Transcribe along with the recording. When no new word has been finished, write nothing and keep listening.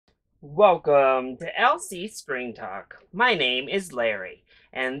Welcome to LC Screen Talk. My name is Larry,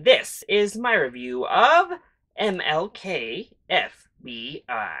 and this is my review of MLK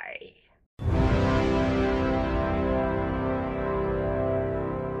FBI.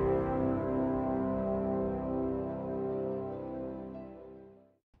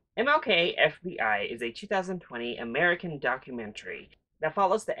 MLK FBI is a 2020 American documentary that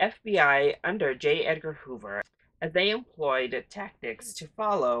follows the FBI under J. Edgar Hoover as they employed tactics to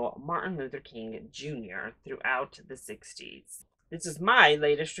follow Martin Luther King Jr. throughout the 60s. This is my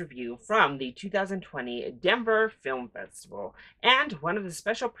latest review from the 2020 Denver Film Festival and one of the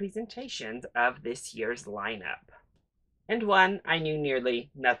special presentations of this year's lineup. And one I knew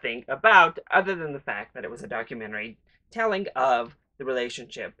nearly nothing about other than the fact that it was a documentary telling of the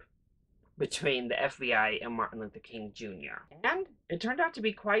relationship between the FBI and Martin Luther King Jr. And it turned out to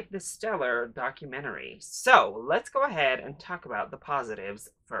be quite the stellar documentary. So let's go ahead and talk about the positives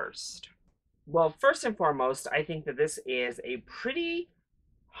first. Well, first and foremost, I think that this is a pretty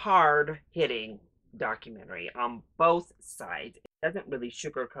hard-hitting documentary on both sides. It doesn't really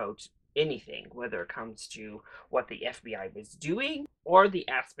sugarcoat anything, whether it comes to what the FBI was doing or the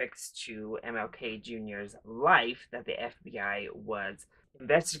aspects to MLK Jr.'s life that the FBI was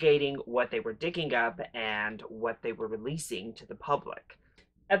investigating, what they were digging up, and what they were releasing to the public.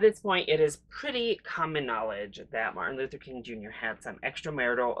 At this point, it is pretty common knowledge that Martin Luther King Jr. had some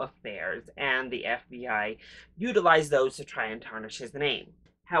extramarital affairs, and the FBI utilized those to try and tarnish his name.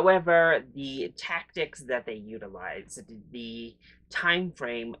 However, the tactics that they utilized, the time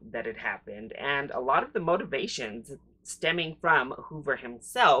frame that it happened, and a lot of the motivations stemming from Hoover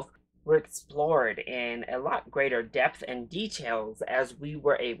himself were explored in a lot greater depth and details as we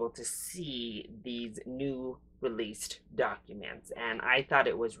were able to see these new released documents. And I thought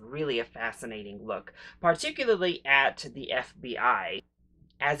it was really a fascinating look, particularly at the FBI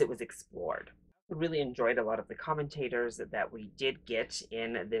as it was explored. I really enjoyed a lot of the commentators that we did get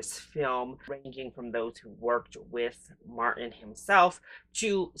in this film, ranging from those who worked with Martin himself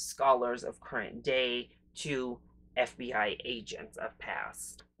to scholars of current day to FBI agents of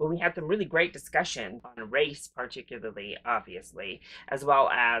past. But we had some really great discussion on race, particularly, obviously, as well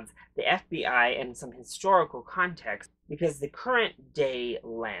as the FBI and some historical context, because the current day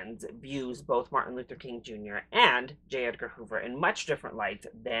lens views both Martin Luther King Jr. and J. Edgar Hoover in much different lights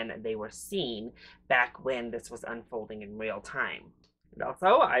than they were seen back when this was unfolding in real time. And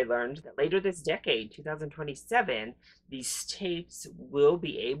also, I learned that later this decade, 2027, these tapes will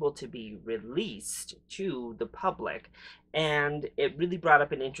be able to be released to the public. And it really brought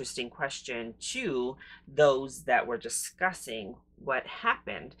up an interesting question to those that were discussing what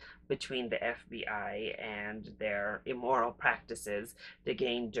happened between the FBI and their immoral practices to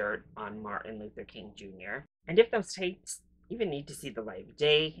gain dirt on Martin Luther King Jr. And if those tapes even need to see the light of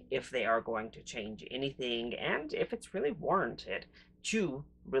day, if they are going to change anything, and if it's really warranted to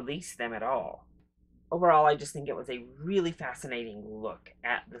release them at all. Overall, I just think it was a really fascinating look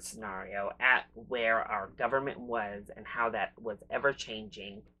at the scenario, at where our government was and how that was ever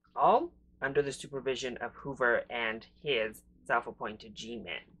changing, all under the supervision of Hoover and his self-appointed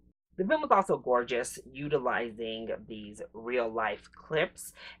G-men. The film was also gorgeous, utilizing these real-life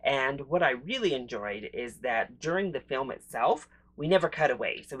clips, and what I really enjoyed is that during the film itself, we never cut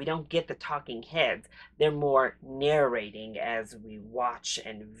away, so we don't get the talking heads. They're more narrating as we watch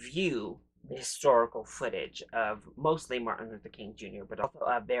and view the historical footage of mostly Martin Luther King Jr., but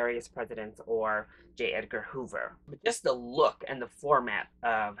also various presidents or J. Edgar Hoover. But just the look and the format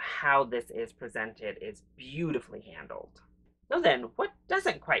of how this is presented is beautifully handled. So then, what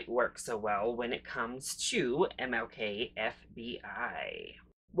doesn't quite work so well when it comes to MLK FBI?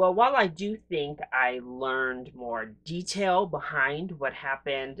 Well, while I do think I learned more detail behind what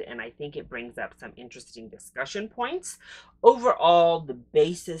happened, and I think it brings up some interesting discussion points, overall, the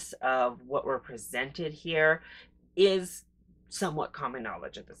basis of what we're presented here is somewhat common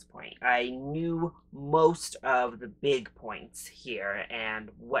knowledge at this point. I knew most of the big points here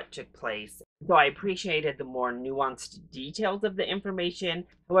and what took place. So I appreciated the more nuanced details of the information.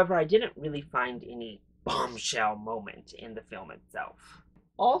 However, I didn't really find any bombshell moment in the film itself.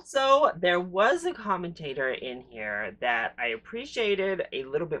 Also, there was a commentator in here that I appreciated a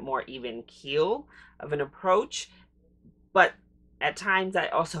little bit more even keel of an approach, but at times I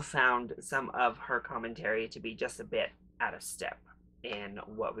also found some of her commentary to be just a bit out of step in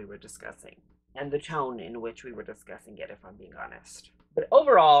what we were discussing, and the tone in which we were discussing it, if I'm being honest. But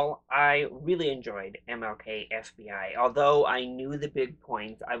overall, I really enjoyed MLK FBI. Although I knew the big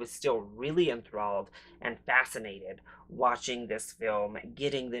points, I was still really enthralled and fascinated watching this film,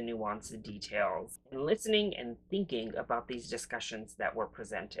 getting the nuanced details, and listening and thinking about these discussions that were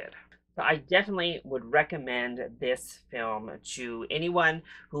presented. So I definitely would recommend this film to anyone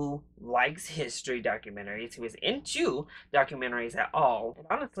who likes history documentaries, who is into documentaries at all. And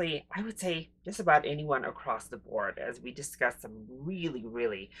honestly, I would say just about anyone across the board, as we discuss some really,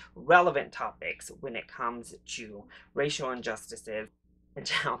 really relevant topics when it comes to racial injustices and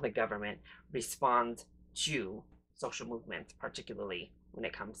how the government responds to social movements, particularly when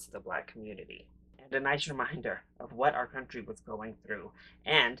it comes to the Black community. And a nice reminder of what our country was going through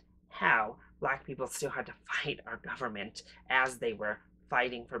and how Black people still had to fight our government as they were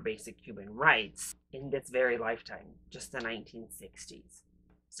fighting for basic human rights in this very lifetime, just the 1960s.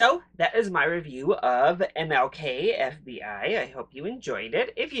 So that is my review of MLK FBI. I hope you enjoyed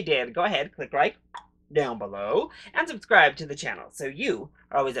it. If you did, go ahead, click like down below and subscribe to the channel so you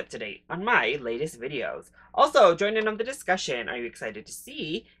are always up to date on my latest videos. Also, join in on the discussion. Are you excited to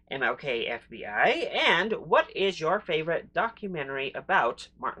see MLK FBI? And what is your favorite documentary about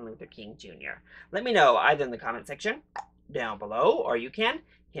Martin Luther King Jr.? Let me know either in the comment section down below, or you can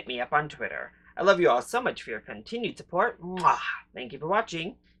hit me up on Twitter. I love you all so much for your continued support. Mwah! Thank you for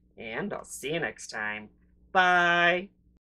watching, and I'll see you next time. Bye!